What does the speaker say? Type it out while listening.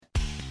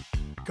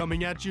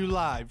Coming at you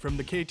live from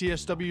the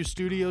KTSW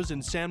studios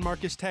in San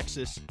Marcos,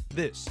 Texas,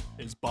 this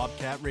is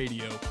Bobcat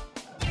Radio.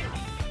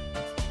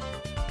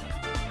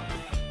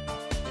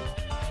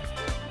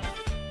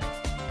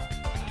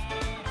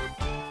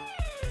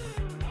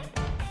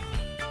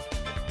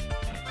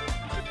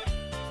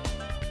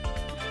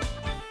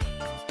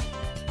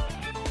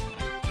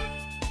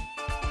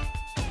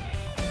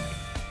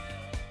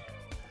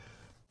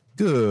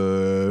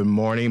 Good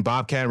morning,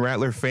 Bobcat and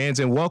Rattler fans,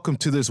 and welcome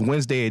to this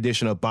Wednesday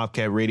edition of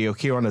Bobcat Radio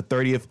here on the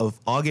 30th of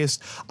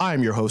August. I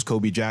am your host,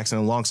 Koby Jackson,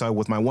 alongside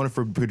with my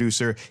wonderful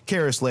producer,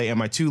 Karys Lay, and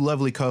my two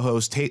lovely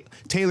co-hosts,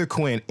 Taylor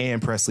Cuen and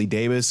Preslie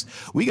Davis.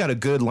 We got a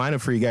good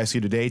lineup for you guys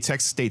here today.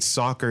 Texas State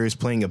Soccer is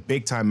playing a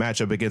big-time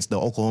matchup against the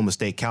Oklahoma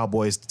State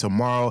Cowboys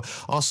tomorrow.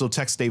 Also,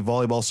 Texas State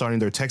Volleyball starting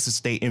their Texas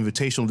State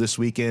Invitational this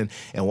weekend.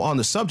 And on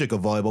the subject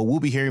of volleyball,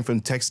 we'll be hearing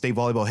from Texas State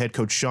Volleyball head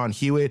coach Sean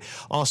Huiet.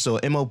 Also,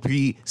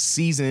 MLB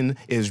season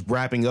is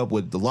wrapping up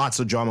with lots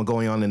of drama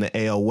going on in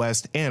the AL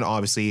West, and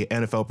obviously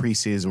NFL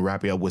preseason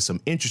wrapping up with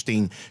some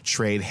interesting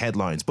trade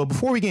headlines. But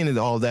before we get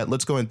into all of that,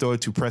 let's go and throw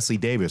it to Preslie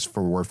Davis for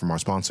a word from our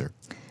sponsor.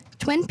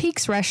 Twin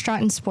Peaks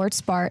Restaurant and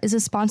Sports Bar is a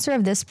sponsor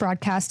of this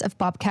broadcast of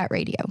Bobcat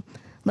Radio.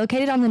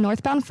 Located on the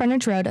northbound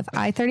frontage road of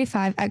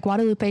I-35 at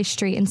Guadalupe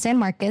Street in San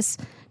Marcos,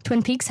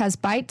 Twin Peaks has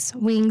bites,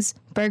 wings,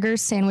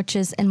 burgers,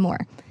 sandwiches, and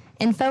more.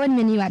 Info and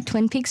menu at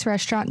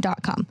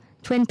twinpeaksrestaurant.com.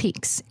 Twin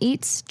Peaks,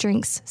 eats,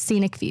 drinks,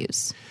 scenic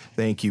views.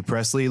 Thank you,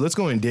 Preslie. Let's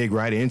go and dig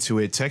right into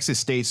it. Texas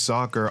State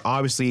Soccer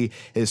obviously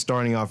is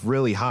starting off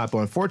really hot, but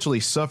unfortunately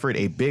suffered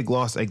a big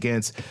loss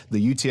against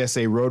the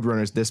UTSA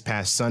Roadrunners this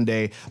past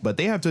Sunday. But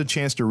they have the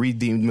chance to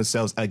redeem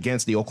themselves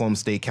against the Oklahoma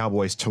State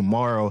Cowboys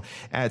tomorrow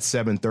at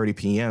 7:30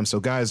 p.m. So,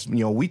 guys, you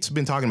know, we've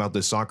been talking about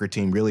this soccer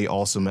team really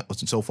all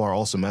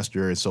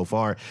semester and so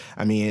far.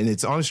 I mean, and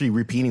it's honestly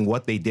repeating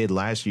what they did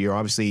last year.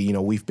 Obviously, you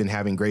know, we've been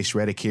having Grace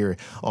Reddick here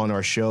on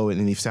our show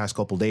in these past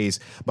couple days.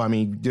 But I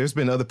mean, there's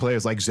been other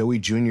players like Zoe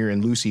Jr.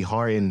 and Lucy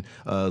Hart and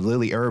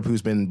Lily Erb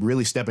who's been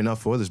really stepping up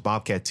for this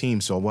Bobcat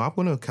team. So I'm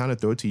going to kind of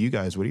throw it to you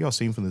guys. What are y'all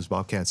seeing from this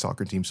Bobcat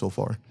soccer team so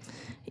far?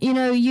 You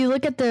know, you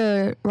look at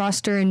the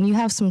roster and you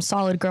have some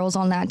solid girls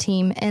on that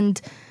team.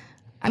 And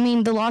I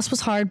mean, the loss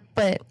was hard,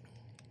 but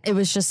it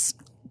was just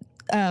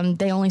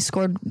they only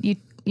scored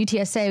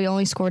UTSA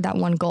only scored that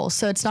one goal.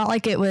 So it's not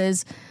like it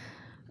was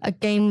a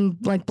game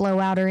like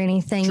blowout or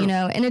anything, True. You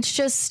know, and it's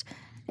just,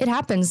 it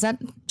happens. That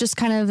just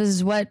kind of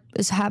is what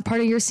is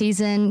part of your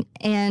season.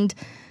 And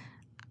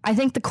I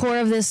think the core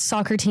of this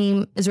soccer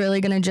team is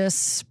really going to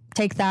just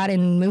take that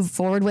and move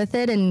forward with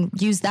it and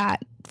use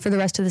that for the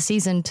rest of the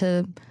season,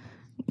 to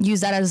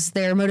use that as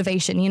their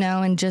motivation, you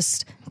know, and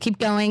just keep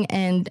going.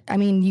 And I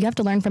mean, you have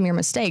to learn from your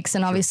mistakes.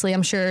 And obviously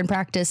I'm sure in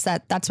practice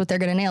that's what they're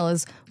going to nail,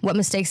 is what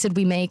mistakes did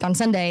we make on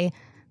Sunday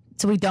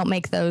so we don't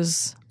make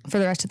those for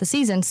the rest of the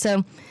season.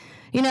 So,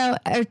 you know,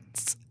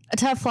 it's a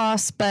tough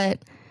loss, but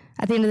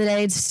at the end of the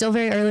day, it's still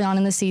very early on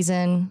in the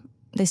season.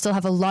 They still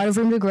have a lot of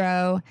room to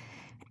grow.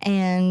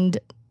 And,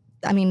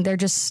 I mean,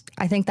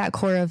 I think that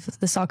core of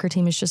the soccer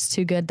team is just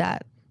too good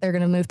that they're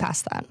going to move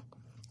past that.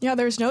 Yeah,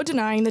 there's no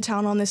denying the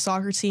talent on this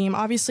soccer team.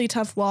 Obviously,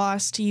 tough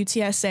loss to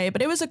UTSA,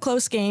 but it was a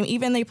close game.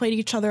 Even they played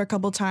each other a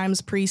couple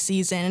times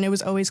preseason, and it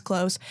was always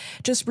close.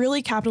 Just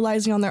really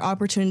capitalizing on their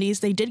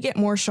opportunities. They did get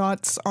more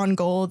shots on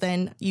goal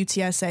than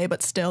UTSA,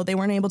 but still, they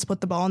weren't able to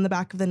put the ball in the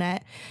back of the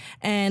net.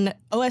 And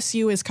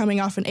OSU is coming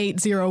off an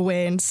 8-0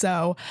 win,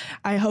 so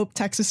I hope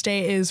Texas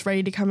State is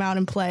ready to come out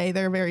and play.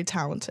 They're very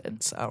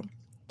talented, so.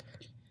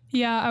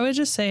 Yeah, I would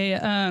just say,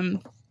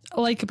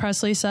 like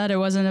Preslie said, it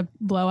wasn't a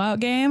blowout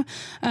game.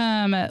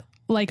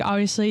 Like,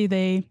 obviously,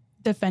 they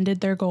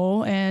defended their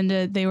goal, and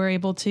they were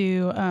able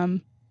to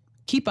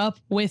keep up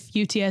with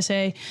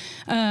UTSA.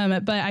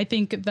 But I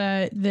think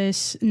that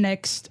this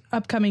next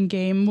upcoming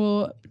game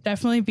will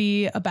definitely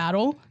be a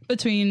battle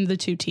between the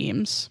two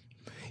teams.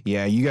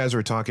 Yeah, you guys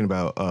were talking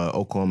about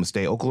Oklahoma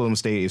State. Oklahoma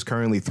State is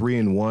currently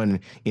 3-1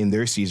 in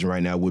their season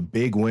right now, with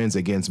big wins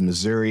against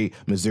Florida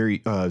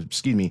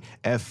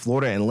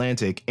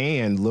Atlantic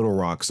and Little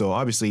Rock. So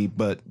obviously,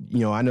 but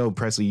you know, I know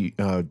Preslie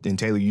and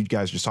Taylor, you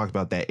guys just talked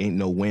about that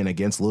 8-0 win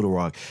against Little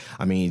Rock.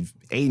 I mean,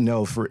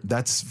 8-0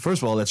 that's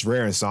first of all, that's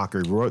rare in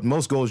soccer.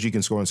 Most goals you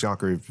can score in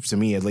soccer, to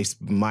me, at least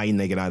my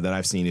naked eye that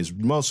I've seen, is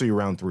mostly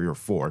around 3 or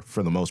 4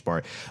 for the most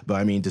part. But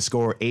I mean, to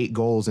score 8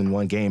 goals in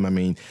one game, I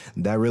mean,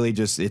 that really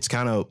just, it's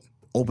kind of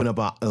open up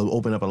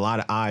a lot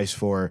of eyes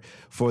for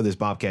this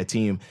Bobcat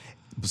team.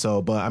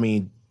 So, but I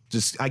mean,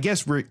 just, I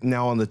guess we're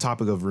now on the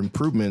topic of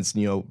improvements.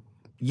 You know,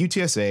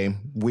 UTSA,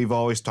 we've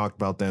always talked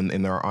about them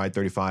in their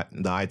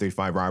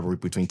I-35 rivalry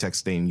between Texas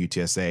State and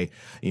UTSA.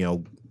 You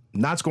know,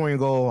 not scoring a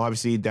goal,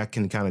 obviously, that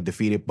can kind of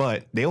defeat it,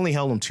 but they only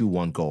held them to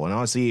 1 goal. And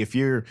honestly, if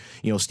you're,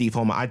 you know, Steve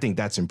Holman, I think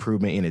that's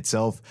improvement in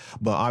itself.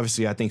 But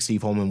obviously, I think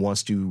Steve Holman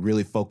wants to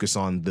really focus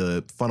on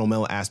the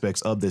fundamental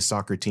aspects of this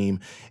soccer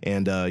team.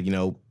 And, you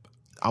know,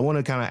 I want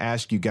to kind of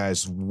ask you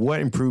guys, what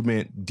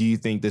improvement do you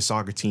think this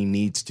soccer team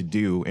needs to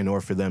do in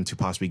order for them to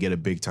possibly get a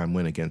big-time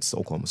win against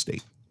Oklahoma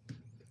State?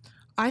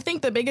 I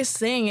think the biggest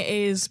thing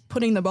is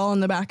putting the ball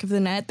in the back of the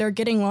net. They're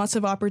getting lots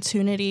of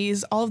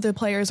opportunities. All of the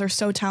players are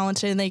so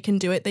talented and they can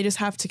do it. They just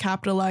have to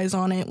capitalize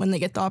on it when they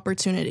get the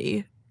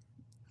opportunity.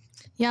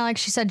 Yeah, like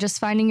she said, just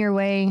finding your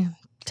way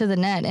to the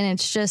net. And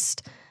it's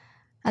just,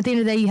 at the end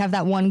of the day, you have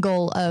that one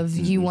goal of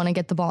you want to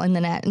get the ball in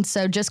the net. And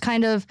so just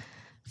kind of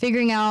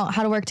figuring out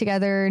how to work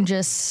together and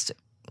just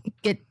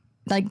get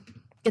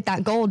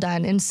that goal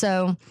done. And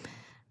so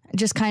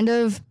just kind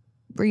of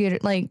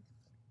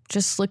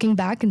just looking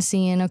back and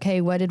seeing,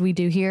 okay, what did we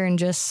do here, and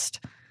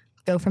just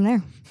go from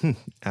there.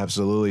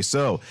 Absolutely.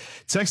 So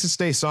Texas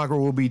State Soccer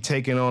will be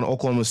taking on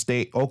Oklahoma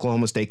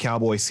State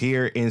Cowboys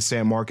here in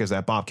San Marcos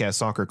at Bobcat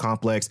Soccer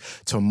Complex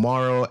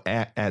tomorrow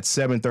at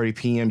 7:30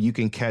 p.m. You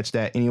can catch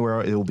that anywhere.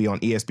 It will be on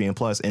ESPN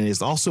Plus, and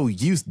it's also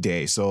Youth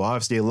Day. So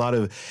obviously a lot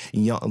of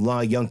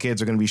young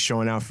kids are going to be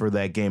showing out for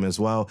that game as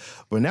well.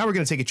 But now we're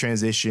going to take a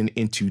transition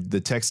into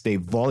the Texas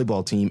State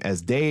volleyball team,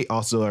 as they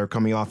also are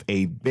coming off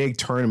a big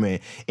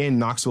tournament in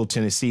Knoxville,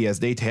 Tennessee, as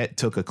they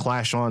took a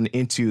clash on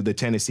into the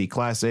Tennessee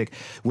Classic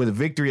with a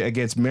victory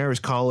against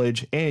Marist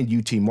College, and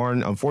UT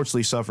Martin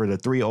unfortunately suffered a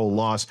 3-0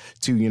 loss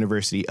to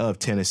University of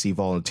Tennessee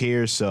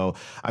Volunteers. So,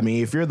 I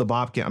mean, if you're the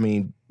Bobcat, I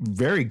mean,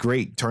 very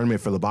great tournament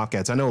for the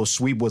Bobcats. I know a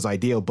sweep was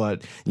ideal,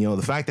 but you know,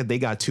 the fact that they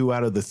got 2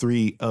 out of the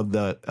 3 of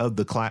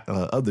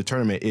the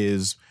tournament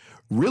is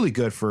really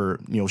good for,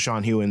 you know,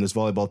 Sean Huiet and this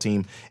volleyball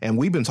team. And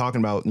we've been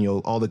talking about, you know,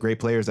 all the great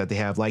players that they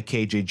have, like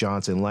KJ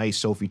Johnson, like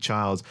Sophie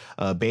Childs,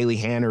 Bailey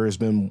Hanner has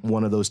been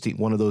one of those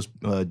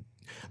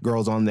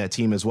girls on that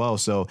team as well.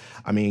 So,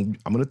 I mean,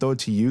 I'm going to throw it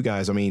to you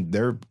guys. I mean,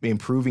 they're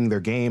improving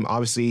their game.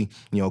 Obviously,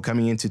 you know,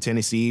 coming into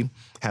Tennessee,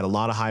 had a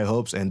lot of high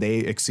hopes, and they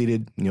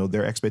exceeded, you know,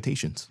 their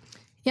expectations.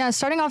 Yeah,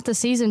 starting off the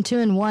season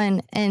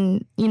 2-1,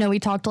 and, you know, we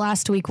talked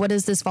last week, what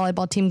is this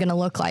volleyball team going to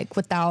look like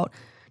without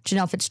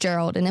Janelle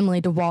Fitzgerald and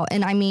Emily DeWalt?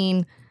 And, I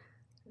mean,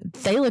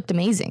 they looked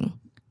amazing.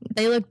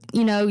 They looked,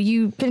 you know,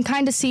 you can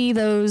kind of see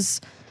those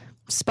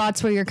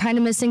spots where you're kind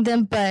of missing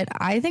them, but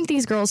I think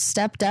these girls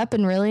stepped up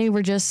and really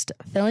were just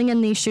filling in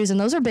these shoes, and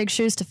those are big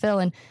shoes to fill.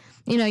 And,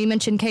 you know, you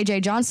mentioned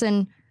KJ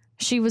Johnson.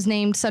 She was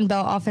named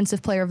Sunbelt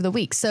Offensive Player of the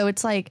Week. So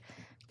it's like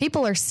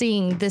people are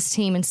seeing this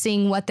team and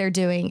seeing what they're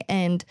doing,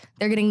 and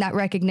they're getting that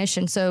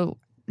recognition. So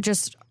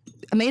just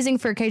amazing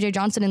for KJ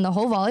Johnson and the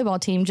whole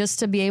volleyball team just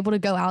to be able to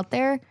go out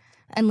there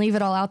and leave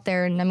it all out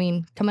there. And, I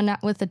mean, coming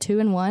out with a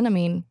 2-1, I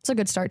mean, it's a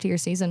good start to your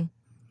season.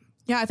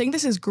 Yeah, I think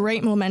this is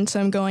great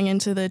momentum going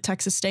into the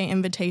Texas State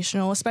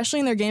Invitational, especially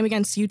in their game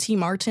against UT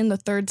Martin. The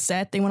third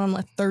set, they went on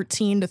a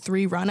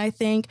 13-3 run, I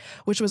think,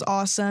 which was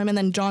awesome. And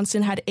then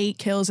Johnson had 8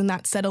 kills in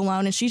that set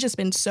alone, and she's just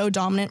been so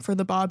dominant for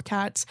the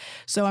Bobcats.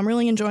 So I'm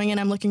really enjoying it.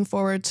 I'm looking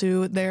forward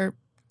to their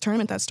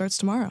tournament that starts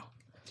tomorrow.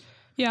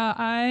 Yeah,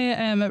 I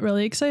am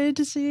really excited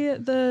to see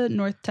the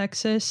North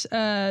Texas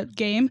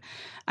game.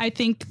 I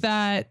think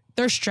that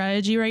their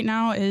strategy right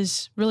now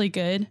is really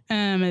good.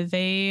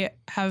 They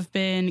have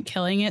been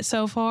killing it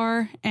so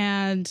far.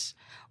 And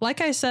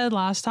like I said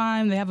last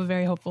time, they have a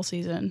very hopeful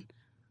season.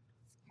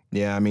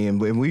 Yeah, I mean,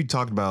 when we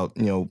talked about,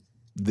 you know,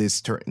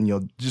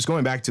 just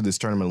going back to this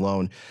tournament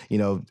alone, you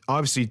know,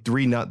 obviously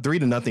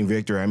 3-0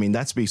 victory. I mean,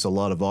 that speaks a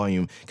lot of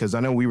volume, because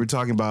I know we were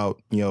talking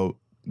about, you know,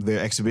 the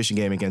exhibition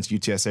game against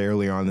UTSA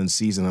earlier on in the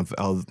season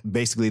of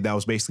basically that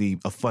was basically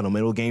a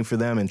fundamental game for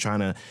them, and trying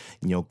to,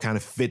 you know, kind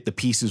of fit the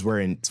pieces where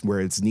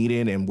it's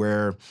needed, and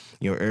where,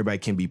 you know, everybody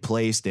can be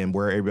placed, and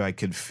where everybody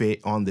could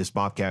fit on this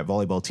Bobcat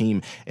volleyball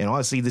team. And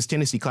honestly, this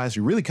Tennessee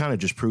Classic really kind of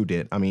just proved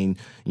it. I mean,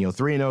 you know,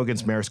 3-0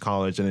 against Marist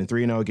College, and then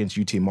 3-0 against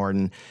UT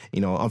Martin.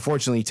 You know,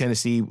 unfortunately,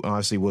 Tennessee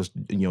honestly was,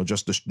 you know,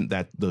 just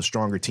the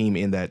stronger team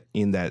in that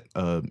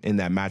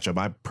matchup.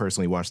 I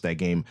personally watched that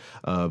game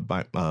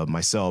by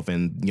myself,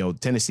 and, you know,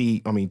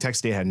 Tennessee, I mean, Texas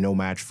State had no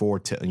match for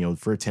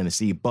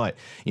Tennessee, but,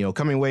 you know,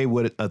 coming away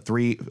with a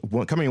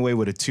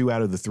 2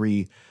 out of the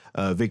 3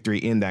 victory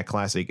in that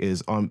Classic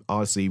is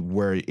honestly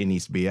where it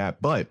needs to be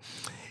at. But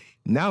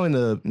now in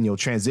the, you know,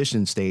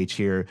 transition stage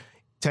here,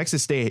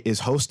 Texas State is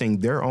hosting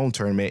their own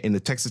tournament in the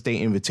Texas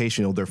State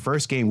Invitational. Their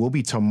first game will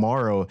be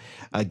tomorrow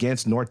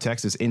against North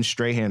Texas in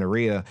Strahan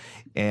Arena.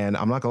 And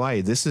I'm not gonna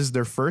lie, this is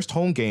their first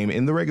home game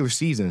in the regular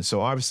season.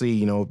 So obviously,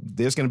 you know,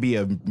 there's going to be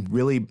a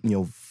really, you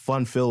know,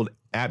 fun-filled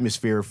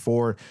atmosphere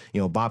for, you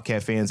know,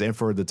 Bobcat fans and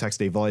for the Texas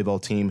State volleyball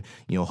team,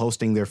 you know,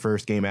 hosting their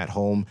first game at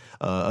home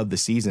of the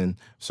season.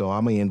 So, I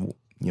mean,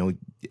 you know,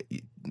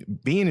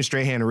 being in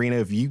Strahan Arena,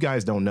 if you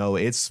guys don't know,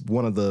 it's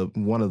one of the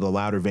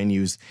louder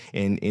venues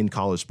in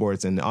college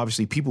sports, and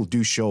obviously people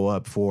do show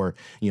up for,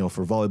 you know,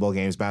 for volleyball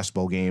games,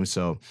 basketball games.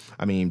 So,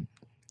 I mean,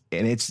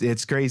 and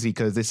it's crazy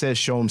because it says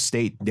Show 'em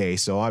State Day,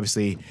 so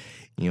obviously,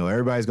 you know,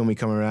 everybody's going to be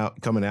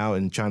coming out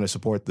and trying to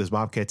support this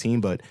Bobcat team.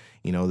 But,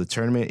 you know, the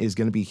tournament is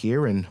going to be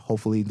here, and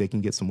hopefully they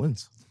can get some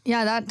wins.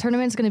 Yeah, that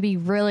tournament's going to be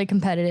really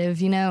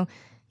competitive. You know,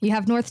 you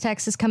have North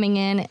Texas coming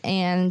in,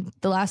 and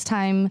the last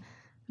time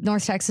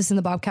North Texas and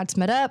the Bobcats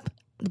met up,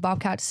 the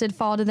Bobcats did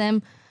fall to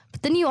them.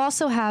 But then you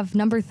also have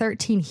number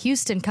 13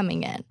 Houston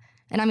coming in.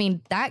 And, I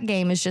mean, that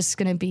game is just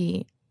going to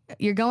be,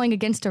 you're going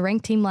against a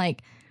ranked team.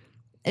 Like,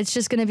 it's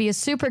just going to be a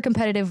super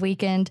competitive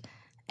weekend.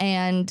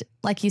 And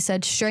like you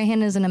said,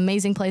 Strahan is an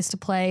amazing place to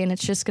play, and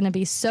it's just going to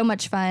be so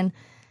much fun.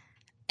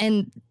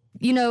 And,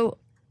 you know,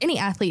 any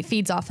athlete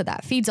feeds off of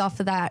that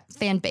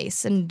fan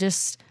base and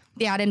just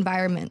the ad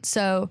environment.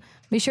 So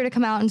be sure to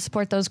come out and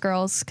support those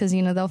girls because,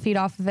 you know, they'll feed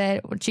off of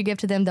it. What you give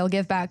to them, they'll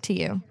give back to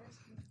you.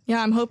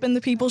 Yeah, I'm hoping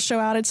the people show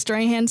out at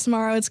Strahan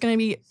tomorrow. It's gonna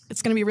be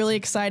really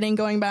exciting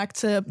going back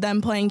to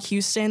them playing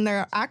Houston.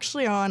 They're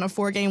actually on a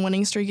 4-game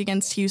winning streak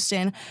against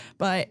Houston,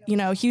 but you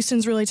know,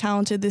 Houston's really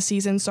talented this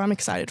season, so I'm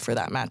excited for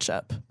that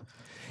matchup.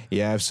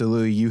 Yeah,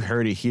 absolutely. You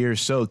heard it here.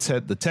 So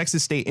the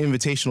Texas State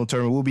Invitational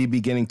Tournament will be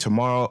beginning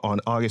tomorrow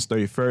on August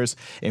 31st,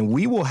 and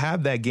we will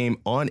have that game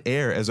on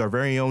air as our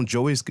very own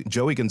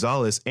Joey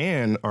Gonzalez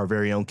and our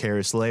very own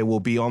Karys Lay will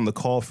be on the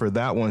call for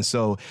that one.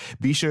 So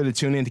be sure to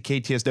tune in to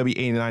KTSW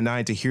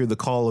 89.9 to hear the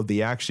call of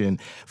the action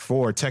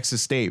for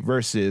Texas State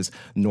versus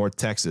North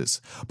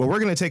Texas. But we're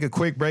going to take a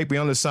quick break.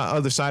 Beyond the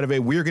other side of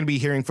it, we're going to be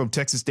hearing from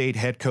Texas State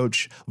head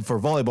coach for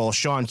volleyball,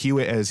 Sean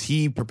Huiet, as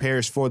he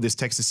prepares for this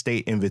Texas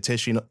State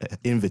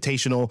Invitational.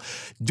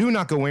 Do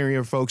not go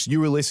anywhere, folks.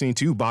 You were listening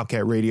to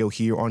Bobcat Radio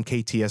here on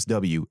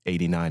KTSW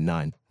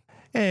 89.9.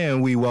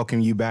 And we welcome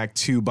you back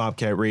to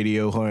Bobcat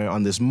Radio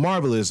on this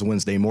marvelous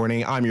Wednesday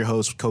morning. I'm your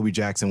host, Koby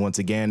Jackson, once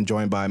again,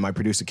 joined by my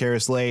producer,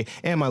 Karys Lay,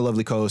 and my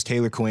lovely co-host,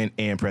 Taylor Cuen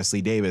and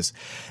Preslie Davis.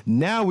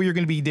 Now we are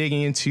going to be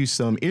digging into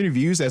some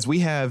interviews as we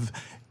have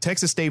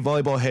Texas State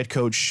volleyball head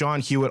coach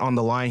Sean Huiet on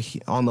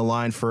the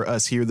line for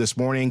us here this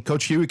morning.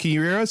 Coach Huiet, can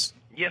you hear us?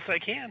 Yes, I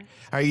can.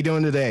 How are you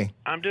doing today?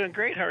 I'm doing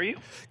great. How are you?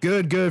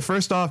 Good.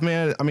 First off,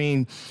 man, I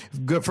mean,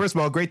 good. First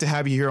of all, great to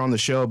have you here on the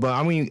show. But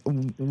I mean,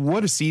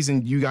 what a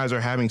season you guys are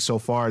having so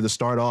far to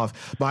start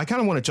off. But I kind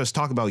of want to just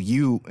talk about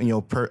you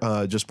know,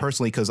 just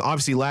personally, because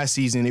obviously last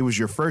season it was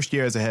your first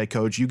year as a head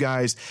coach. You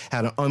guys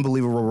had an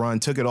unbelievable run,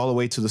 took it all the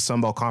way to the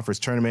Sun Belt Conference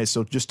tournament.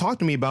 So just talk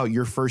to me about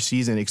your first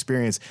season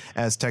experience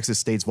as Texas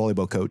State's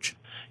volleyball coach.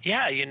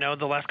 Yeah, you know,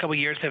 the last couple of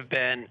years have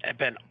been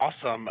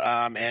awesome.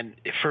 And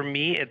for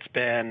me, it's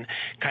been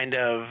kind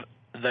of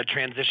the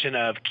transition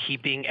of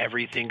keeping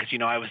everything, because, you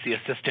know, I was the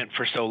assistant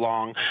for so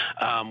long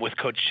with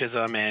Coach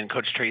Chisholm and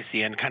Coach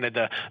Tracy, and kind of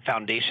the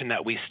foundation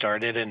that we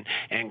started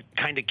and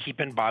kind of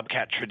keeping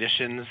Bobcat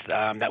traditions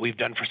that we've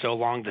done for so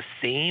long the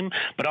same,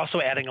 but also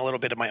adding a little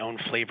bit of my own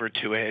flavor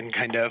to it. And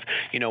kind of,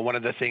 you know, one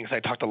of the things I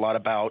talked a lot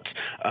about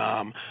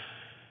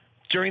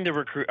during the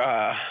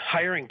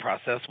hiring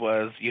process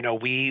was, you know,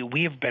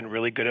 we have been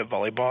really good at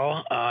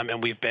volleyball,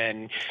 and we've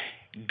been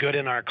good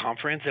in our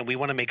conference, and we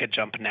want to make a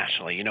jump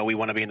nationally. You know, we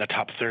want to be in the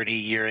top 30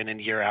 year in and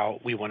year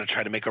out. We want to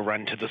try to make a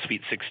run to the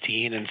Sweet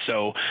 16, and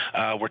so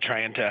we're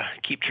trying to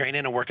keep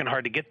training and working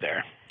hard to get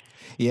there.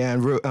 Yeah,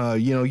 and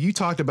you know, you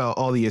talked about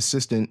all the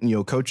assistant, you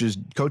know,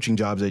 coaching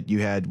jobs that you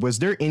had. Was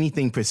there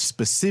anything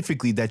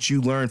specifically that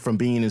you learned from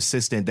being an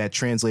assistant that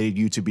translated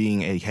you to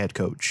being a head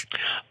coach?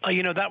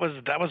 You know, that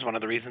was one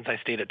of the reasons I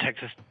stayed at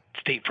Texas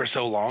State for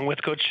so long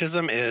with Coach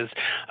Chisholm is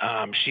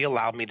she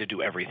allowed me to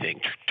do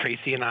everything.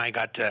 Tracy and I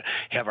got to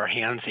have our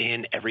hands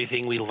in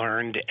everything. We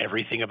learned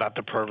everything about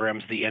the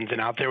programs, the ins and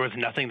outs. There was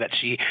nothing that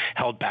she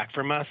held back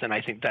from us, and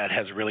I think that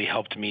has really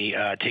helped me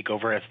take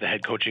over as the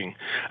head coaching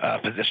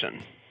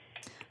position.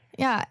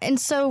 Yeah, and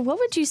so what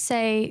would you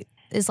say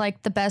is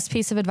like the best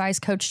piece of advice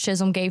Coach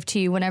Chisholm gave to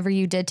you whenever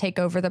you did take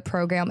over the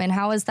program, and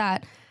how has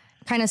that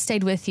kind of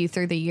stayed with you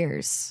through the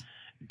years?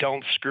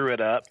 Don't screw it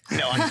up.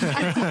 No,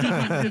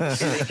 I'm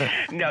just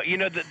kidding. No, you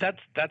know,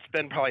 that's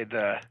been probably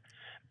the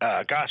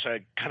gosh,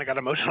 I kind of got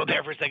emotional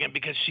there for a second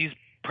because she's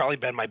probably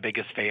been my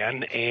biggest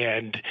fan,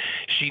 and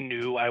she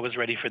knew I was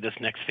ready for this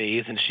next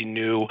phase, and she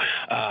knew,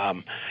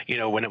 you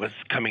know, when it was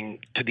coming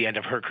to the end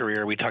of her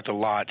career, we talked a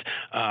lot,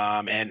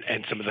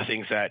 and some of the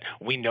things that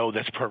we know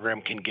this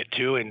program can get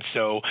to, and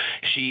so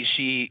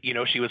she, you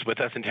know, she was with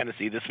us in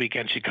Tennessee this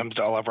weekend. She comes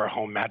to all of our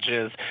home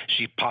matches.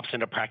 She pops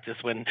into practice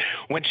when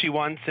she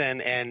wants,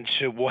 and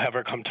we'll have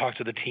her come talk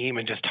to the team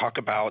and just talk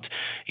about,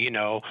 you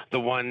know, the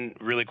one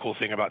really cool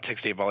thing about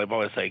Texas State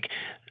volleyball is, like,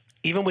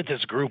 even with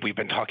this group, we've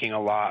been talking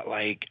a lot,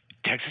 like,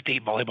 Texas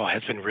State volleyball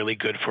has been really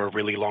good for a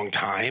really long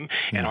time,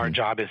 and our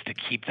job is to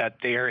keep that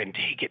there and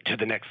take it to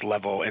the next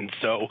level. And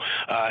so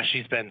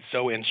she's been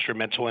so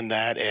instrumental in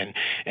that, and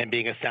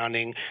being a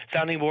sounding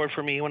board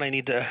for me when I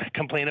need to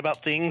complain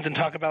about things and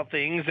talk about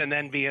things, and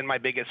then being my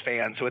biggest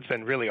fan. So it's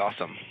been really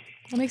awesome.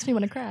 That makes me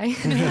want to cry. You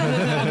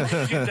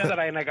said that,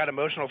 and I got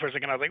emotional for a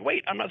second. I was like,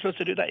 wait, I'm not supposed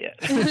to do that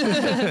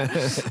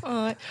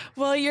yet.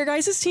 Well, your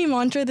guys' team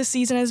mantra this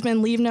season has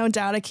been leave no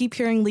doubt. I keep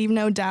hearing leave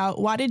no doubt.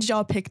 Why did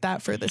y'all pick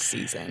that for this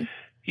season?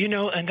 You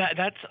know, and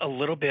that's a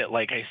little bit,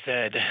 like I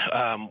said,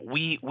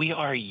 we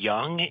are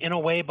young in a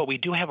way, but we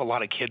do have a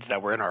lot of kids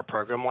that were in our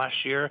program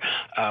last year.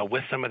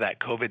 With some of that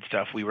COVID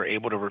stuff, we were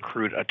able to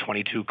recruit a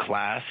 22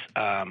 class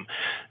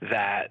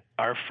that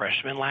our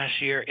freshmen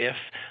last year, if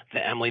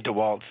the Emily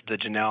DeWaltz, the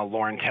Janelle,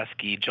 Lauren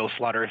Teskey, Joe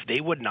Slaughter, if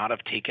they would not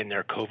have taken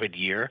their COVID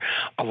year,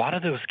 a lot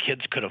of those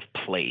kids could have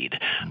played,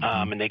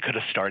 and they could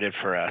have started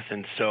for us.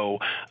 And so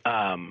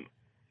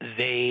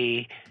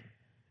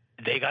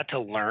they got to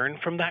learn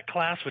from that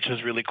class, which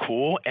was really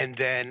cool. And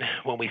then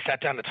when we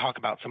sat down to talk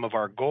about some of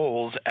our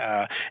goals,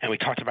 and we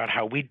talked about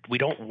how we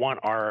don't want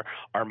our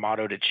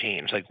motto to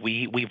change. Like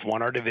we've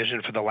won our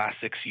division for the last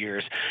 6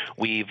 years.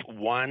 We've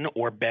won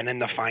or been in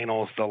the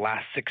finals the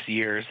last 6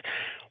 years.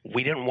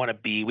 We don't want to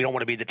be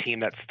the team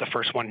that's the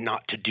first one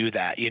not to do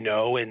that,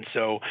 And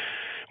so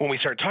when we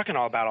started talking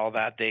about all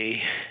that,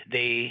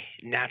 they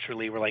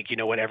naturally were like, you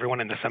know what, everyone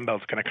in the Sun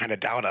Belt is going to kind of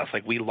doubt us.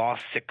 Like, we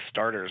lost 6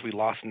 starters. We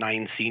lost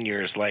 9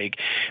 seniors. Like,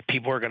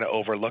 people are going to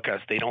overlook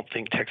us. They don't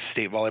think Texas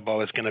State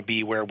volleyball is going to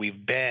be where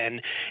we've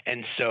been.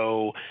 And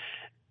so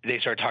they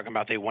started talking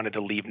about they wanted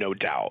to leave no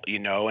doubt,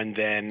 and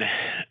then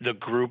the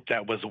group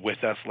that was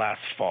with us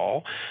last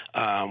fall,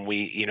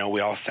 we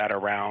all sat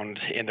around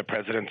in the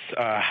president's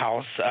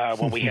house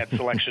when we had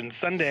selection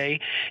Sunday,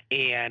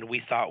 and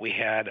we thought we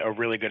had a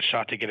really good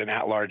shot to get an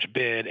at-large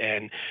bid,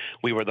 and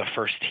we were the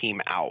first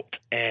team out.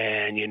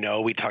 And,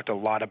 we talked a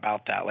lot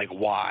about that, like,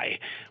 why?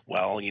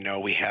 Well,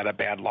 we had a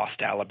bad loss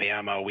to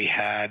Alabama. We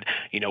had,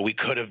 we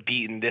could have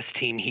beaten this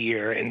team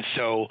here. And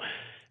so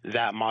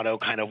that motto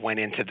kind of went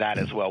into that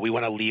as well. We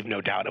want to leave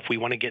no doubt. If we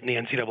want to get in the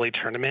NCAA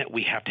tournament,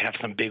 we have to have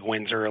some big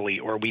wins early,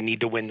 or we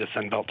need to win the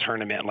Sun Belt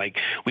tournament. Like,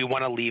 we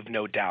want to leave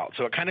no doubt.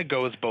 So it kind of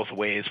goes both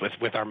ways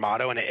with our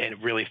motto, and it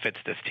really fits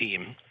this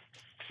team.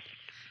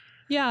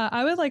 Yeah,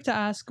 I would like to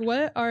ask,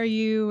 what are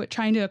you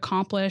trying to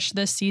accomplish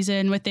this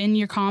season within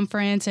your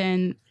conference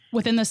and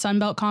within the Sun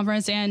Belt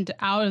Conference and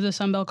out of the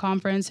Sun Belt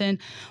Conference? And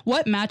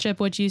what matchup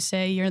would you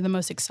say you're the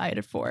most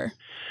excited for?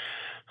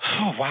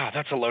 Oh, wow,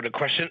 that's a loaded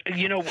question.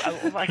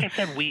 Like I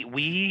said,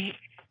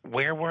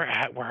 where we're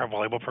at, where our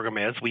volleyball program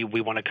is, we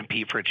want to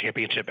compete for a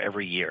championship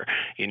every year.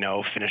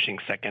 Finishing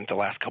second the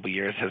last couple of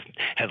years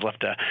has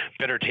left a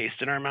bitter taste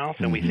in our mouth,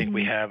 and we think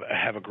we have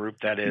a group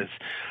that is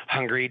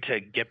hungry to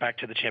get back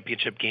to the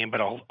championship game,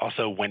 but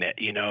also win it.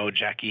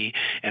 Jackie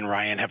and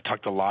Ryan have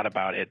talked a lot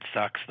about it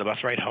sucks. The bus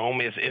ride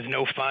home is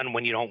no fun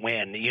when you don't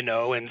win,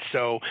 and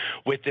so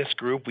with this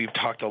group, we've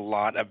talked a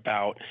lot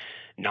about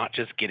not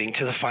just getting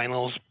to the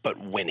finals, but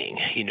winning,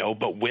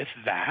 But with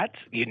that,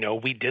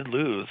 we did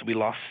lose. We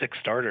lost 6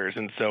 starters.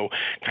 And so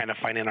kind of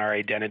finding our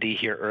identity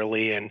here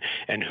early and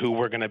who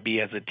we're going to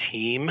be as a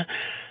team,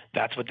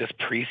 that's what this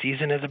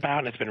preseason is about.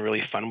 And it's been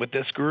really fun with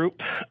this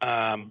group.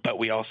 But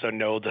we also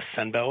know the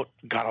Sun Belt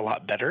got a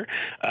lot better.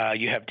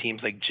 You have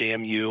teams like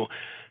JMU,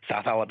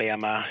 South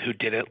Alabama, who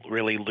didn't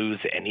really lose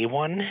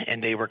anyone,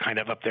 and they were kind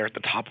of up there at the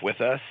top with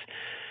us.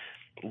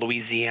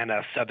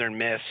 Louisiana, Southern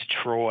Miss,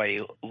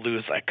 Troy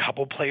lose a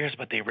couple players,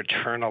 but they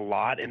return a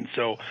lot. And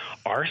so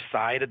our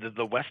side of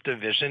the West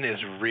Division is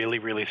really,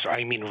 really strong.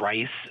 I mean,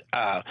 Rice,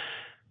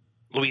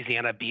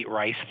 Louisiana beat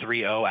Rice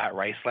 3-0 at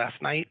Rice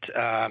last night.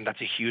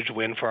 That's a huge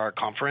win for our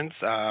conference.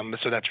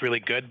 So that's really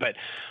good. But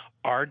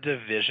our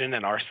division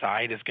and our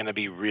side is going to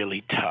be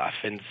really tough.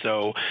 And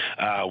so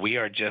we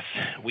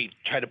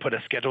try to put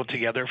a schedule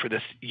together for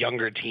this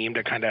younger team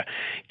to kind of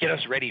get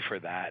us ready for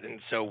that. And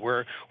so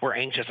we're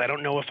anxious. I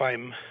don't know if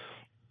I'm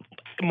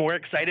more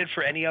excited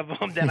for any of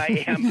them than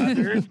I am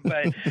others,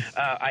 but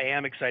I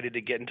am excited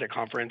to get into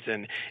conference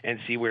and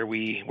see where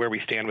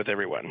we stand with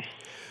everyone.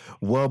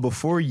 Well,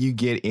 before you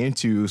get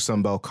into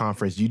Sun Belt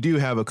Conference, you do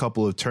have a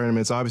couple of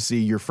tournaments. Obviously,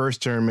 your first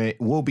tournament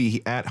will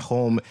be at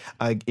home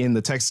in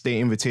the Texas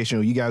State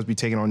Invitational. You guys will be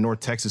taking on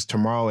North Texas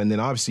tomorrow. And then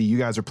obviously you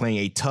guys are playing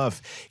a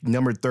tough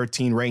number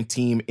 13 ranked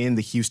team in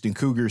the Houston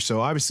Cougars.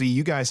 So obviously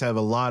you guys have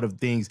a lot of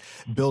things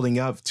building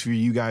up to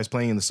you guys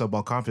playing in the Sun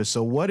Belt Conference.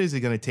 So what is it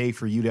going to take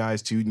for you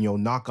guys to,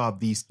 knock off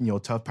these,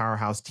 tough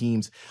powerhouse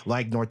teams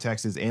like North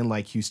Texas and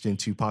like Houston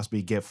to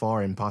possibly get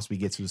far and possibly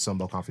get to the Sun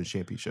Belt Conference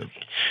Championship?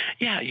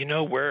 Yeah,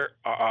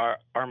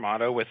 our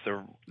motto with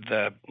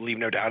the Leave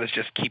No Doubt is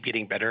just keep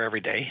getting better every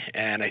day,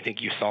 and I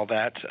think you saw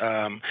that.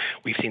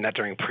 We've seen that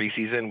during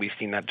preseason. We've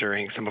seen that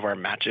during some of our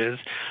matches,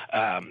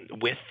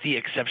 with the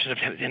exception of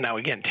Tennessee. Now,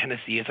 again,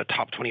 Tennessee is a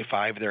top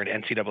 25. They're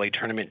an NCAA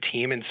tournament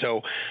team, and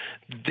so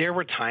there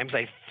were times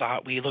I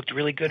thought we looked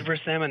really good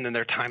versus them, and then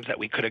there are times that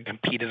we could have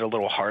competed a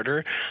little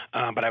harder,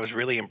 but I was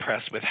really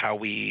impressed with how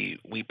we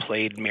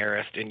played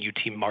Marist and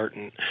UT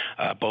Martin.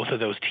 Both of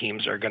those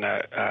teams are going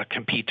to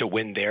compete to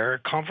win their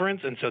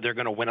conference, and so they're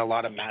going to win a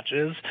lot of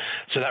matches,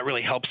 so that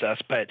really helps us.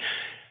 But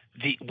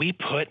we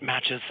put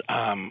matches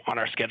on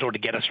our schedule to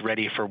get us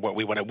ready for what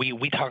we want to.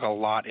 We talk a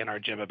lot in our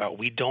gym about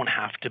we don't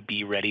have to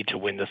be ready to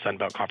win the Sun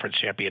Belt Conference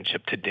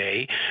Championship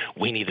today.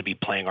 We need to be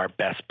playing our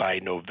best by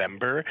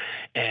November,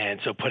 and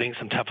so putting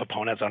some tough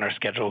opponents on our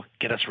schedule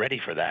get us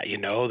ready for that.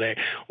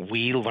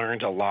 We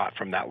learned a lot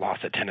from that loss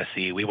at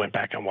Tennessee. We went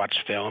back and watched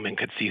film and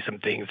could see some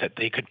things that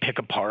they could pick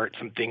apart,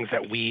 some things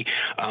that we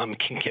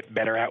can get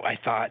better at. I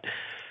thought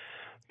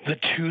the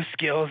 2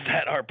 skills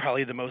that are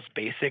probably the most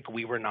basic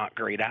we were not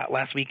great at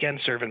last weekend,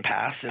 serve and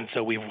pass, and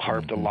so we've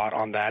harped a lot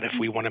on that. If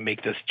we want to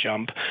make this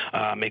jump,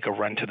 make a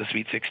run to the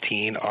Sweet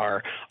 16,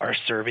 our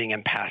serving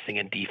and passing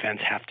and defense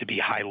have to be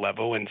high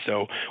level, and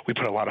so we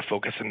put a lot of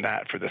focus in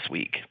that for this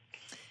week.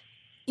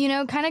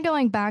 Kind of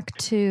going back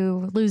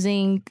to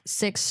losing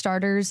 6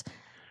 starters,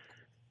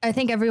 I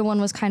think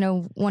everyone was kind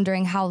of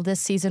wondering how this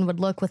season would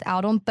look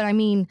without him. But I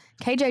mean,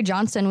 KJ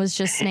Johnson was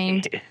just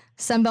named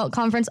Sunbelt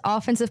Conference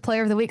Offensive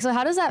Player of the Week. So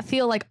how does that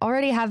feel, like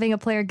already having a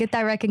player get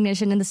that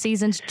recognition and the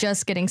season's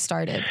just getting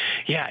started?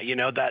 Yeah,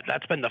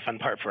 that's been the fun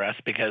part for us,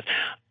 because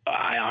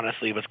I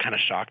honestly was kind of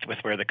shocked with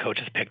where the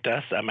coaches picked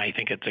us. I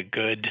think it's a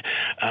good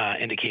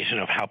indication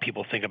of how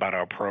people think about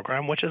our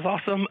program, which is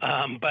awesome,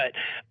 but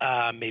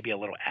maybe a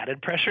little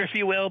added pressure, if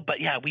you will.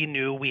 But yeah, we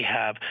knew we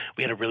had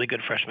a really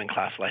good freshman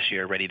class last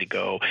year ready to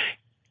go.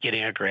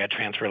 Getting a grad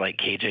transfer like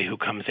KJ, who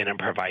comes in and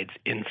provides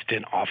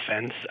instant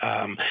offense,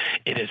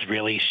 it is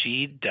really,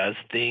 she does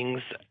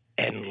things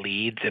and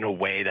leads in a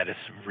way that is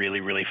really,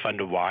 really fun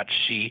to watch.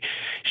 She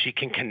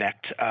can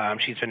connect.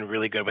 She's been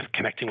really good with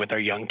connecting with our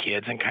young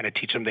kids and kind of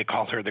teach them. They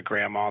call her the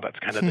grandma. That's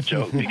kind of the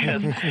joke,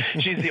 because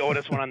she's the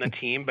oldest one on the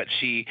team, but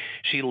she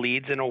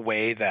leads in a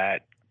way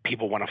that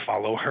people want to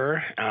follow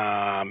her.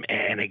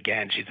 And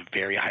again, she's a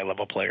very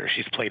high-level player.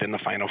 She's played in the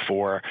Final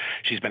Four.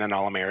 She's been an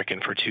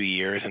All-American for 2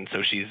 years, and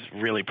so she's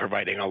really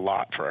providing a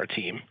lot for our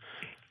team.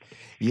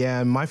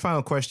 Yeah, and my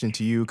final question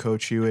to you,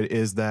 Coach Huiet,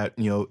 is that,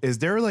 is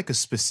there like a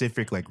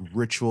specific like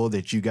ritual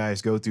that you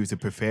guys go through to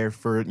prepare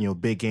for,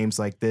 big games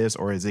like this,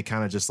 or is it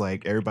kind of just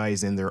like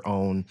everybody's in their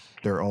own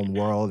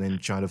world and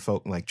try to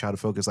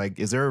focus? Like,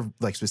 is there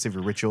like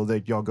specific ritual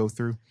that y'all go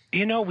through?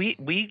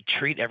 We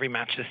treat every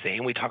match the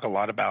same. We talk a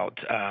lot about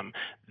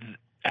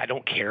I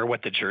don't care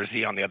what the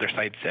jersey on the other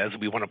side says.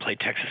 We want to play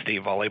Texas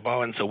State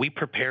volleyball, and so we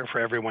prepare for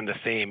everyone the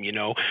same.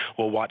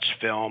 We'll watch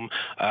film.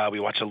 We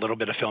watched a little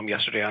bit of film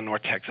yesterday on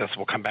North Texas.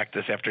 We'll come back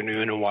this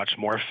afternoon and watch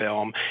more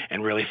film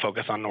and really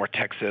focus on North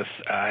Texas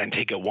and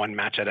take it one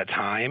match at a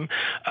time.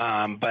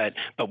 But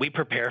we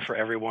prepare for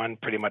everyone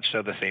pretty much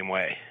so the same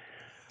way.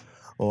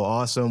 Well,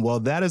 awesome. Well,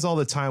 that is all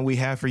the time we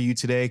have for you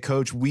today.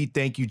 Coach, we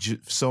thank you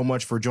so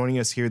much for joining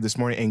us here this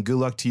morning, and good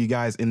luck to you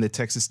guys in the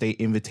Texas State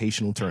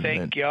Invitational Tournament.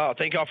 Thank y'all.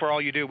 Thank y'all for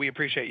all you do. We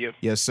appreciate you.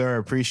 Yes, sir.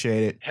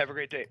 Appreciate it. Have a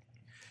great day.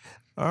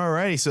 All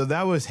righty, so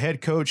that was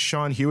head coach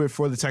Sean Huiet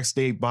for the Texas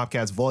State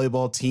Bobcats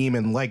volleyball team,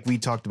 and like we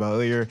talked about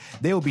earlier,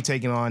 they will be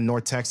taking on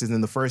North Texas in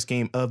the first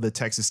game of the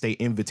Texas State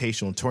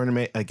Invitational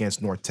Tournament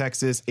against North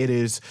Texas. It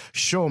is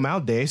show 'em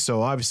out day,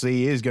 so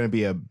obviously it is going to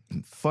be a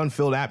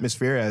fun-filled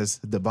atmosphere as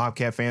the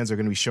Bobcat fans are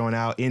going to be showing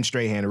out in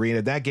Strahan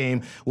Arena. That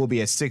game will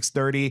be at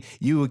 6:30.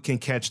 You can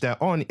catch that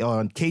on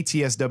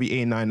KTSW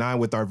 899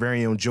 with our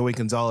very own Joey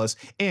Gonzalez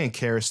and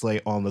Karys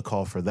Lay on the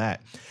call for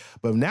that.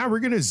 But now we're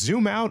going to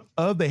zoom out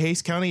of the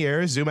Hays County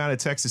area, zoom out of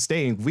Texas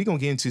State, and we're going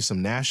to get into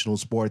some national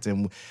sports.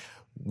 And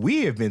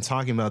we have been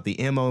talking about the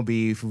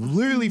MLB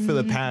literally for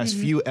the past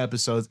few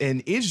episodes,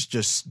 and it's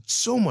just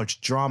so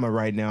much drama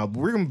right now.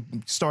 We're going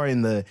to start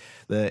in the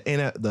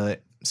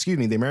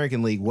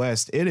American League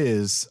West. It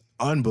is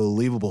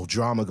unbelievable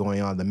drama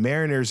going on. The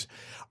Mariners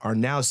are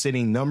now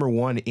sitting number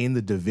one in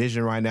the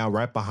division right now.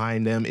 Right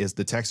behind them is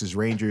the Texas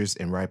Rangers,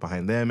 and right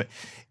behind them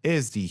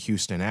is the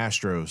Houston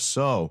Astros.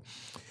 So,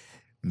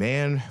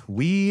 man,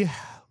 we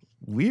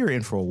are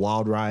in for a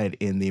wild ride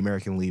in the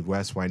American League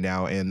West right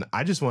now, and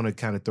I just want to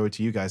kind of throw it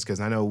to you guys because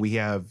I know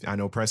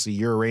Preslie,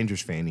 you're a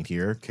Rangers fan in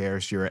here.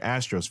 Karys, you're an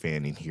Astros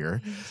fan in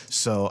here.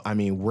 So, I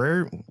mean,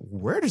 where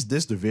does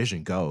this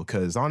division go?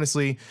 Because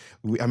honestly,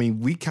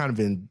 we kind of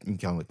been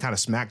kind of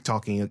smack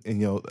talking,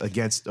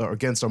 against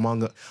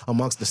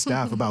amongst the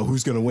staff about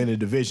who's going to win the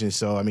division.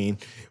 So, I mean,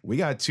 we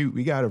got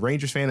a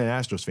Rangers fan and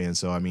an Astros fan.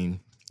 So, I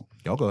mean,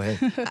 y'all go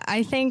ahead.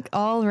 I think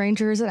all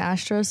Rangers and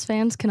Astros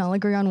fans can all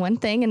agree on one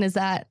thing, and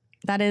that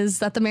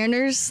the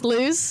Mariners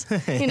lose.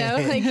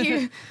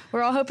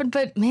 We're all hoping,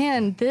 but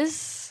man,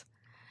 it's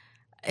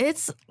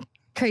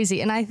crazy.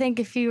 And I think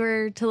if you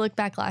were to look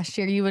back last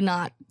year, you would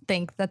not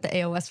think that the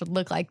AOS would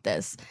look like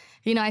this.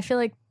 I feel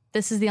like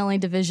this is the only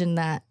division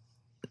that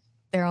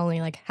they're only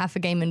like half a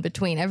game in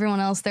between. Everyone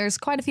else, there's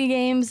quite a few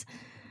games,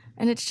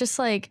 and it's just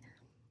like,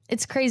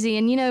 it's crazy.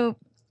 And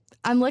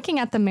I'm looking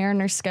at the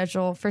Mariners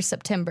schedule for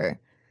September.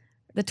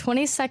 The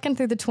 22nd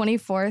through the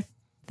 24th,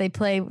 they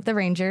play the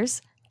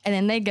Rangers, and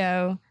then they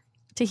go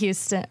to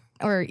Houston,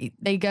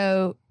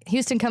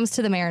 Houston comes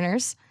to the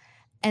Mariners,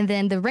 and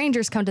then the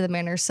Rangers come to the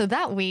Mariners. So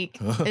that week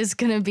is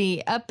going to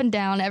be up and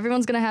down.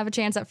 Everyone's going to have a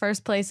chance at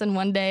first place in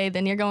one day,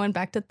 then you're going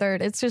back to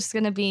third. It's just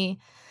going to be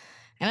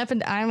an up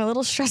and I'm a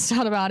little stressed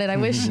out about it. I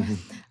wish,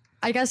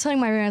 I was telling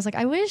my room, I was like,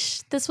 I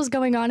wish this was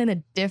going on in a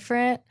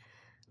different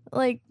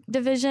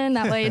division.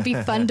 That way it'd be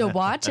fun to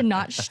watch and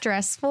not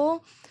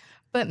stressful.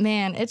 But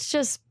man, it's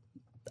just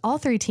all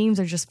three teams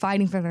are just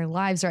fighting for their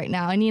lives right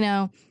now. And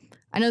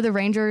I know the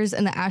Rangers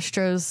and the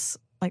Astros,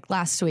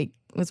 last week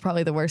was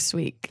probably the worst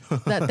week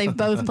that they've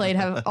both played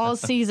all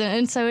season.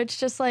 And so it's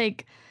just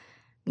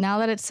now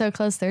that it's so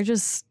close, they're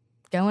just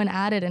going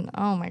at it. And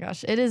oh my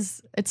gosh,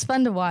 it's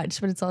fun to watch,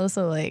 but it's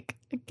also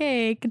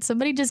okay, could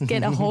somebody just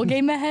get a whole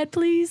game ahead,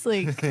 please?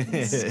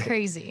 This is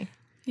crazy.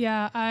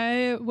 Yeah,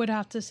 I would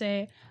have to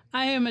say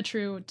I am a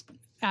true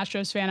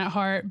Astros fan at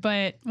heart,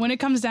 but when it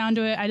comes down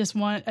to it, I just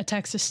want a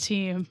Texas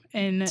team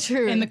in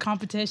the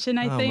competition.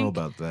 I think. I don't know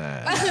about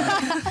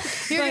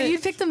that.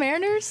 You'd pick the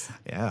Mariners?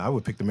 Yeah, I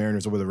would pick the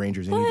Mariners over the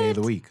Rangers any day of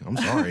the week. I'm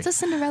sorry. It's a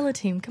Cinderella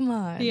team. Come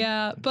on.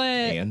 Yeah, but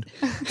And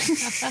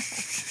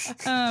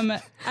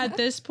at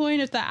this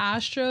point, if the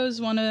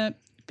Astros want to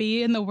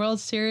be in the World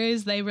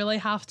Series, they really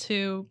have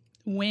to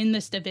win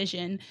this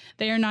division.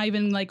 They are not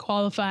even like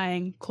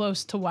qualifying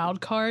close to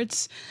wild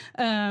cards.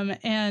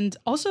 And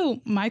also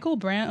Michael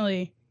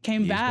Brantley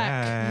came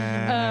back.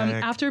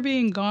 After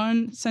being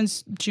gone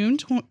since June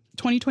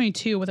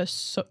 2022 with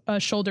a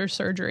shoulder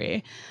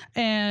surgery.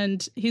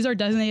 And he's our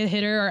designated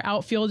hitter, our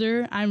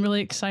outfielder. I'm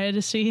really excited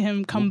to see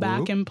him come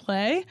back and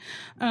play.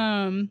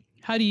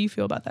 How do you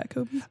feel about that,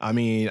 Koby? I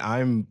mean,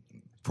 I'm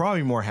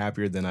probably more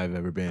happier than I've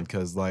ever been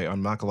because, like,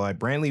 I'm not gonna lie,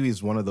 Brantley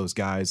is one of those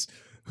guys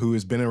who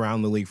has been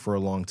around the league for a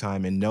long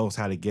time and knows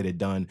how to get it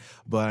done.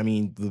 But I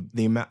mean,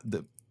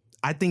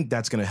 I think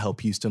that's going to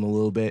help Houston a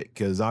little bit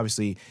because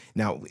obviously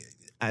now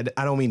I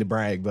don't mean to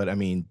brag, but I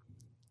mean,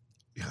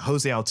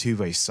 Jose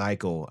Altuve's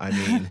cycle, I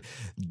mean,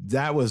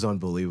 that was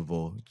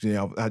unbelievable. You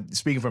know,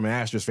 speaking from an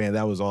Astros fan,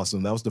 that was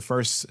awesome. That was the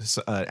first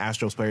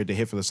Astros player to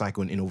hit for the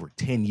cycle in over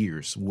 10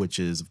 years, which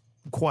is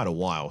quite a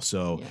while.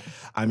 So,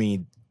 I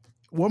mean,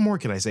 what more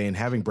can I say? And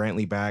having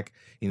Brantley back,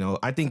 you know,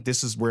 I think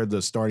this is where the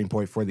starting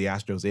point for the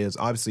Astros is.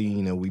 Obviously,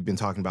 you know, we've been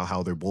talking about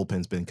how their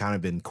bullpen's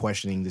been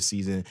questioning this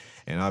season.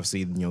 And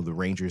obviously, you know, the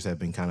Rangers have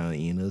been kind of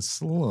in a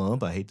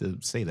slump. I hate to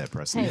say that,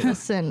 Preslie. Hey,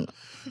 listen,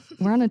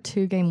 we're on a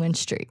 2-game win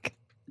streak.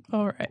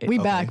 All right. We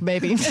back,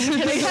 baby.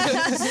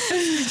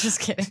 Just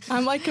kidding.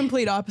 I'm like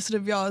complete opposite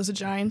of y'all as a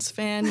Giants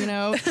fan, you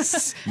know.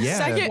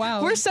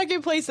 Yeah. We're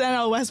second place in the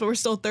NL West, but we're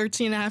still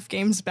 13 and a half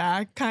games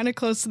back, kind of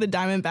close to the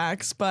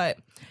Diamondbacks, but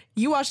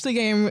you watched the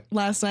game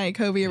last night,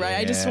 Koby, right?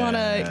 I just want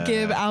to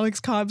give Alex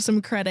Cobb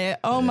some credit.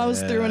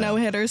 Almost threw a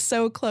no-hitter,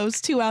 so close,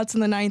 2 outs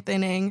in the 9th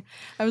inning.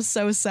 I was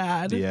so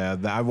sad. Yeah,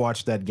 I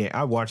watched that game.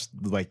 I watched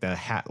like the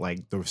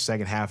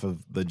second half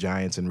of the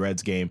Giants and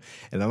Reds game,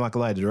 and I'm not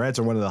gonna lie, the Reds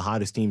are one of the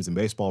hottest teams in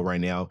baseball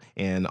right now.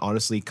 And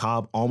honestly,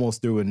 Cobb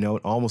almost threw a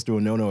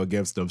no-no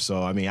against them.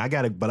 So I mean, I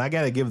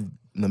gotta give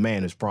the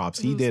man his props.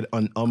 He did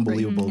an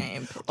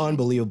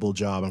unbelievable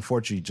job.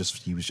 Unfortunately,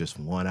 he was just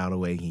 1 out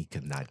away. He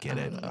could not get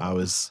it.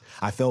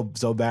 I felt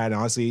so bad.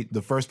 Honestly,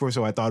 the first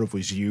person I thought of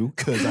was you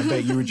because I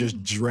bet you were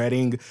just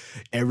dreading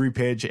every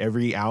pitch,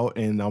 every out.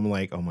 And I'm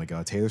like, oh my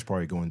God, Taylor's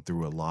probably going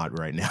through a lot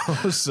right now.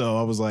 So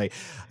I was like,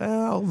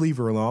 I'll leave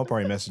her alone. I'll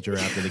probably message her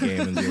after the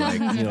game and be like,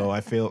 you know,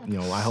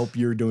 I hope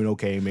you're doing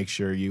okay. Make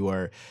sure you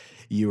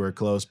are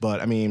close.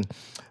 But I mean,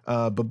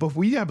 but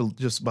we have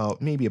just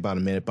maybe about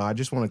a minute, but I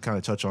just want to kind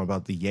of touch on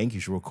about the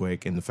Yankees real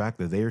quick and the fact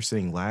that they are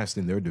sitting last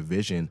in their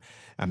division.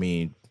 I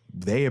mean,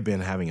 they have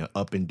been having an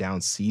up and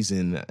down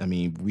season. I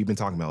mean, we've been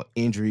talking about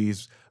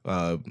injuries,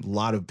 a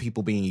lot of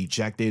people being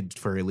ejected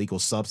for illegal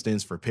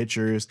substance for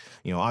pitchers.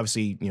 You know,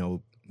 obviously, you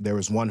know, there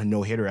was one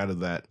no-hitter out of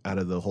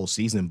the whole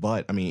season,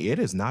 but I mean, it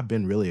has not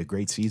been really a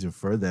great season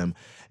for them.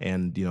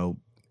 And, you know,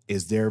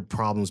 is there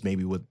problems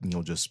maybe with, you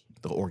know, just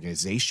the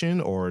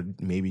organization or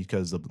maybe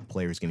because the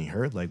players getting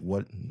hurt? Like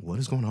what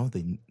is going on with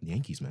the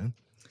Yankees, man?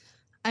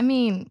 I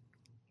mean,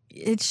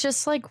 it's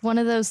just like one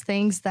of those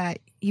things that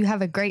you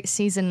have a great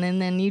season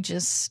and then you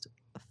just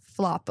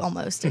flop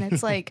almost. And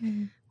it's like,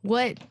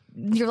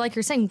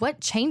 you're saying, what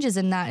changes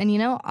in that? And, you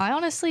know, I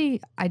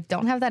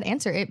don't have that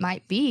answer. It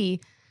might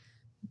be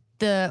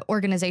the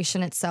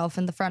organization itself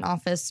and the front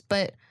office,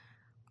 but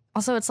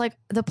also it's like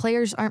the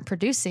players aren't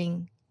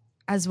producing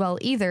as well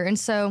either. And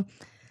so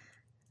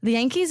the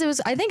Yankees,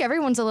 I think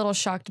everyone's a little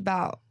shocked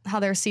about how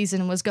their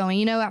season was going.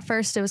 You know, at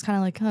first it was kind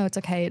of like, oh, it's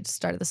okay, it's the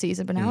start of the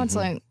season. But now it's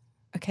like,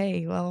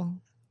 okay, well,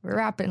 we're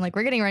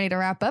getting ready to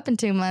wrap up in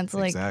 2 months.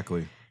 Like,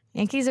 exactly.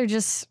 Yankees are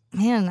just,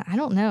 man, I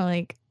don't know.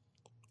 Like,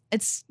 I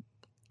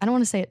don't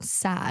want to say it's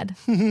sad.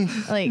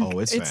 Like, oh,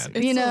 it's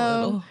sad. You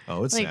know,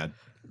 it's like, sad.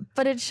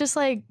 But it's just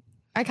like,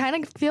 I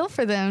kind of feel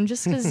for them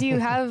just because you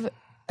have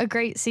a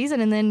great season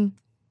and then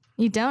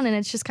you don't. And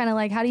it's just kind of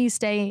like, how do you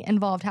stay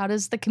involved? How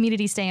does the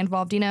community stay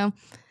involved, you know?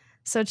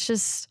 So it's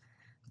just,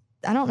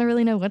 I don't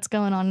really know what's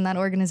going on in that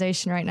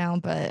organization right now,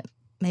 but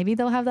maybe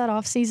they'll have that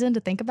off season to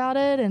think about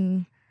it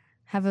and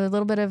have a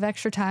little bit of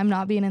extra time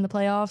not being in the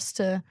playoffs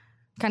to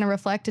kind of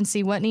reflect and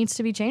see what needs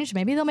to be changed.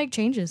 Maybe they'll make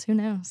changes. Who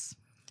knows?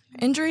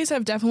 Injuries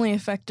have definitely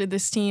affected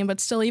this team, but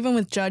still, even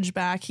with Judge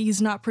back,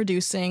 he's not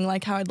producing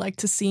like how I'd like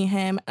to see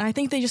him. And I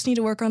think they just need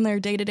to work on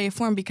their day-to-day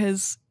form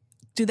because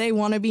do they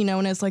want to be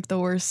known as like the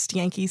worst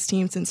Yankees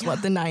team since the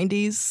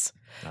 90s?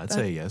 I'd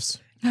say yes.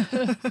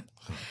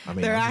 I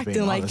mean, they're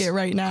acting like it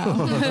right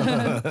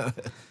now.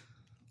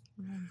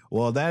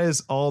 Well, that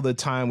is all the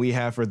time we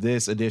have for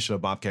this edition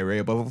of Bobcat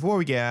Radio. But before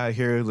we get out of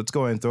here, let's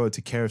go ahead and throw it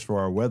to Karys for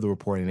our weather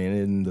reporting.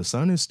 And the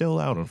sun is still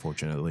out,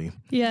 unfortunately.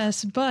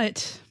 Yes,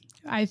 but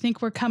I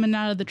think we're coming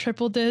out of the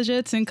triple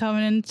digits and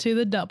coming into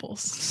the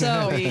doubles.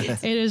 So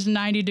it is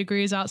 90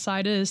 degrees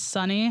outside. It is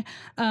sunny.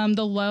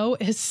 The low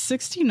is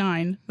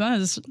 69. That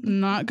is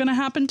not going to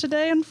happen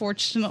today,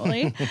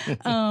 unfortunately.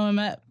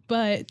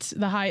 but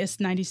the high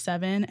is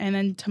 97. And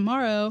then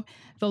tomorrow,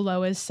 the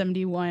low is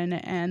 71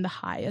 and the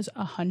high is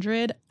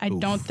 100. I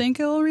don't think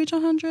it will reach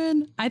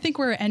 100. I think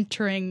we're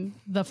entering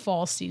the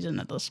fall season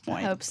at this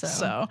point. I hope so.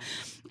 So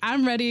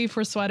I'm ready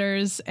for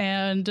sweaters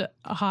and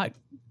a hot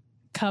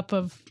cup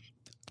of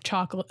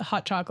hot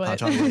chocolate. Hot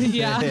chocolate.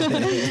 Yeah.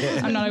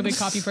 I'm not a big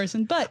coffee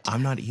person, but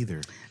I'm not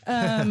either.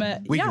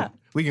 We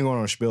can go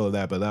on a spiel of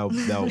that, but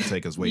that'll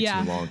take us way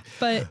too long.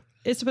 But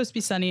it's supposed to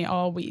be sunny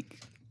all week.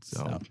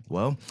 So,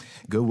 well,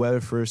 good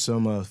weather for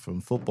some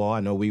from football.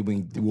 I know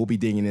we'll be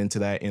digging into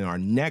that in our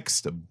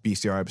next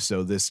BCR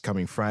episode this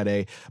coming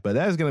Friday. But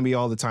that is going to be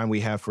all the time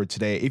we have for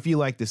today. If you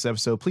like this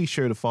episode, please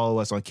sure to follow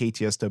us on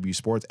KTSW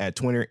Sports at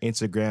Twitter,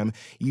 Instagram,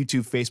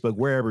 YouTube, Facebook,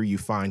 wherever you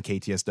find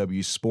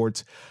KTSW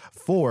Sports.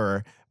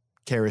 For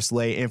Karys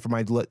Lay, and for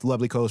my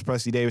lovely co-host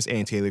Preslie Davis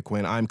and Taylor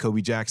Cuen, I'm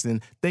Koby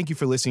Jackson. Thank you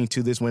for listening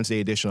to this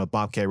Wednesday edition of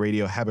Bobcat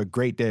Radio. Have a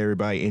great day,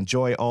 everybody.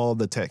 Enjoy all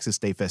the Texas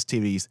State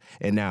festivities.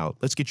 And now,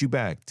 let's get you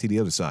back to the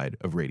other side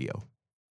of radio.